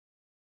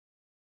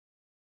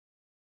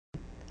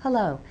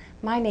Hello,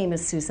 my name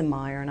is Susan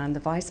Meyer and I'm the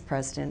Vice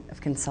President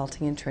of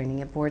Consulting and Training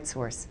at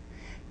BoardSource.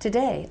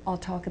 Today I'll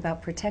talk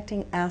about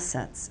protecting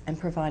assets and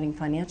providing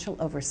financial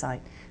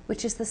oversight,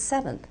 which is the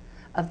 7th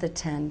of the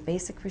 10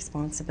 basic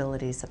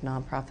responsibilities of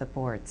nonprofit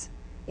boards.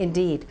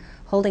 Indeed,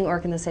 holding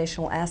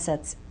organizational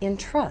assets in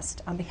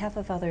trust on behalf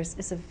of others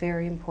is a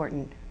very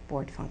important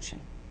board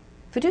function.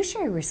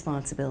 Fiduciary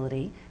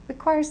responsibility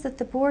requires that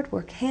the board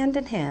work hand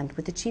in hand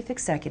with the chief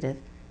executive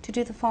to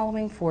do the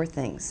following 4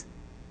 things.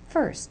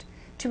 First,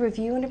 to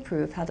review and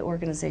approve how the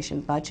organization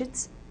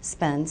budgets,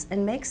 spends,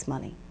 and makes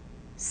money.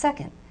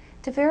 Second,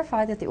 to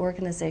verify that the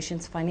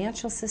organization's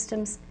financial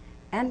systems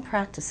and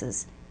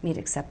practices meet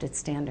accepted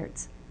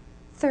standards.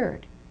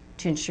 Third,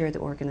 to ensure the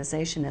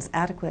organization has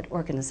adequate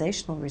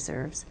organizational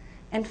reserves.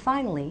 And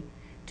finally,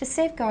 to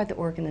safeguard the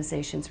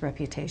organization's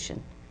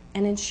reputation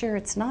and ensure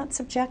it's not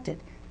subjected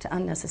to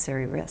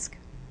unnecessary risk.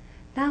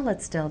 Now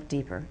let's delve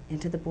deeper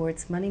into the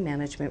board's money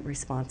management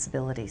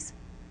responsibilities.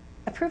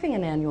 Approving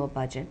an annual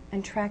budget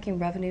and tracking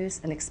revenues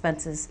and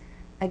expenses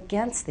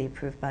against the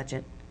approved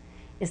budget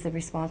is the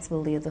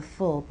responsibility of the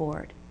full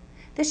board.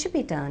 This should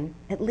be done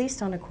at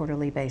least on a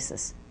quarterly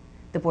basis.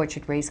 The board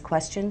should raise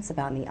questions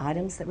about any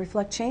items that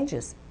reflect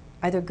changes,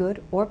 either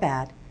good or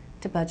bad,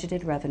 to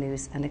budgeted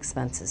revenues and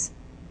expenses.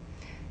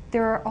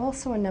 There are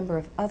also a number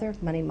of other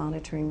money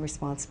monitoring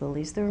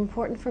responsibilities that are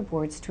important for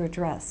boards to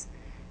address,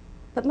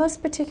 but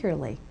most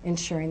particularly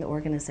ensuring the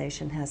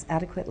organization has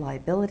adequate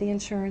liability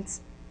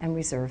insurance and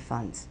reserve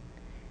funds.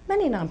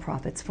 Many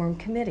nonprofits form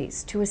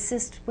committees to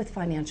assist with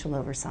financial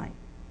oversight.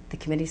 The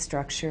committee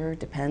structure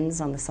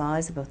depends on the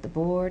size of both the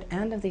board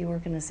and of the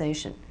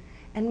organization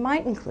and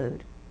might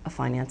include a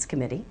finance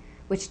committee,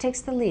 which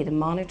takes the lead in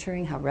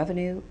monitoring how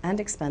revenue and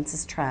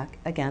expenses track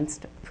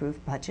against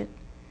approved budget,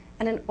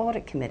 and an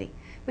audit committee,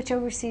 which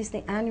oversees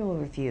the annual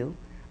review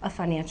of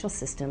financial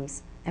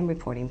systems and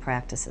reporting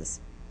practices.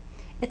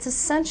 It's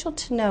essential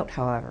to note,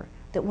 however,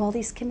 that while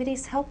these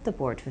committees help the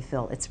board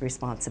fulfill its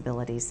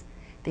responsibilities,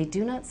 they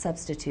do not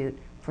substitute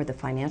for the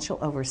financial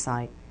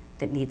oversight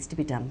that needs to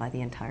be done by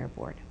the entire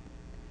board.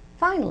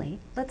 Finally,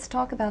 let's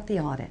talk about the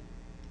audit.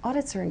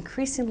 Audits are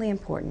increasingly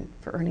important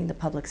for earning the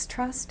public's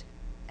trust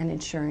and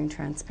ensuring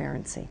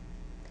transparency.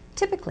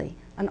 Typically,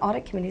 an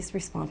audit committee's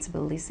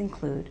responsibilities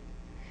include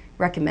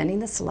recommending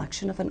the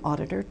selection of an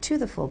auditor to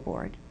the full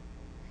board,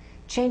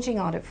 changing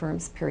audit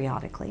firms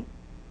periodically,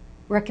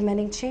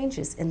 recommending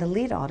changes in the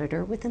lead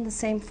auditor within the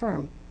same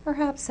firm,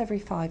 perhaps every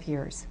 5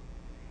 years,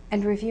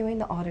 and reviewing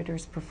the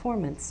auditor's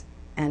performance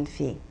and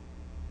fee.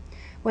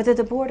 Whether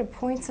the board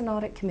appoints an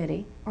audit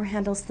committee or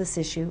handles this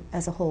issue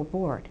as a whole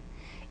board,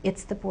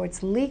 it's the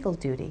board's legal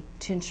duty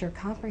to ensure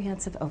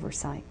comprehensive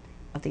oversight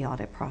of the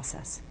audit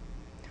process.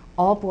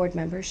 All board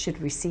members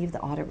should receive the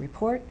audit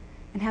report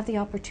and have the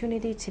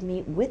opportunity to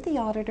meet with the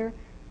auditor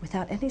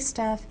without any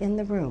staff in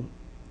the room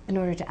in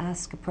order to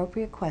ask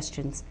appropriate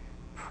questions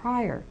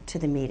prior to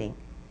the meeting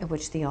at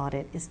which the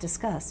audit is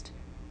discussed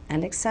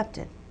and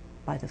accepted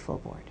by the full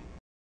board.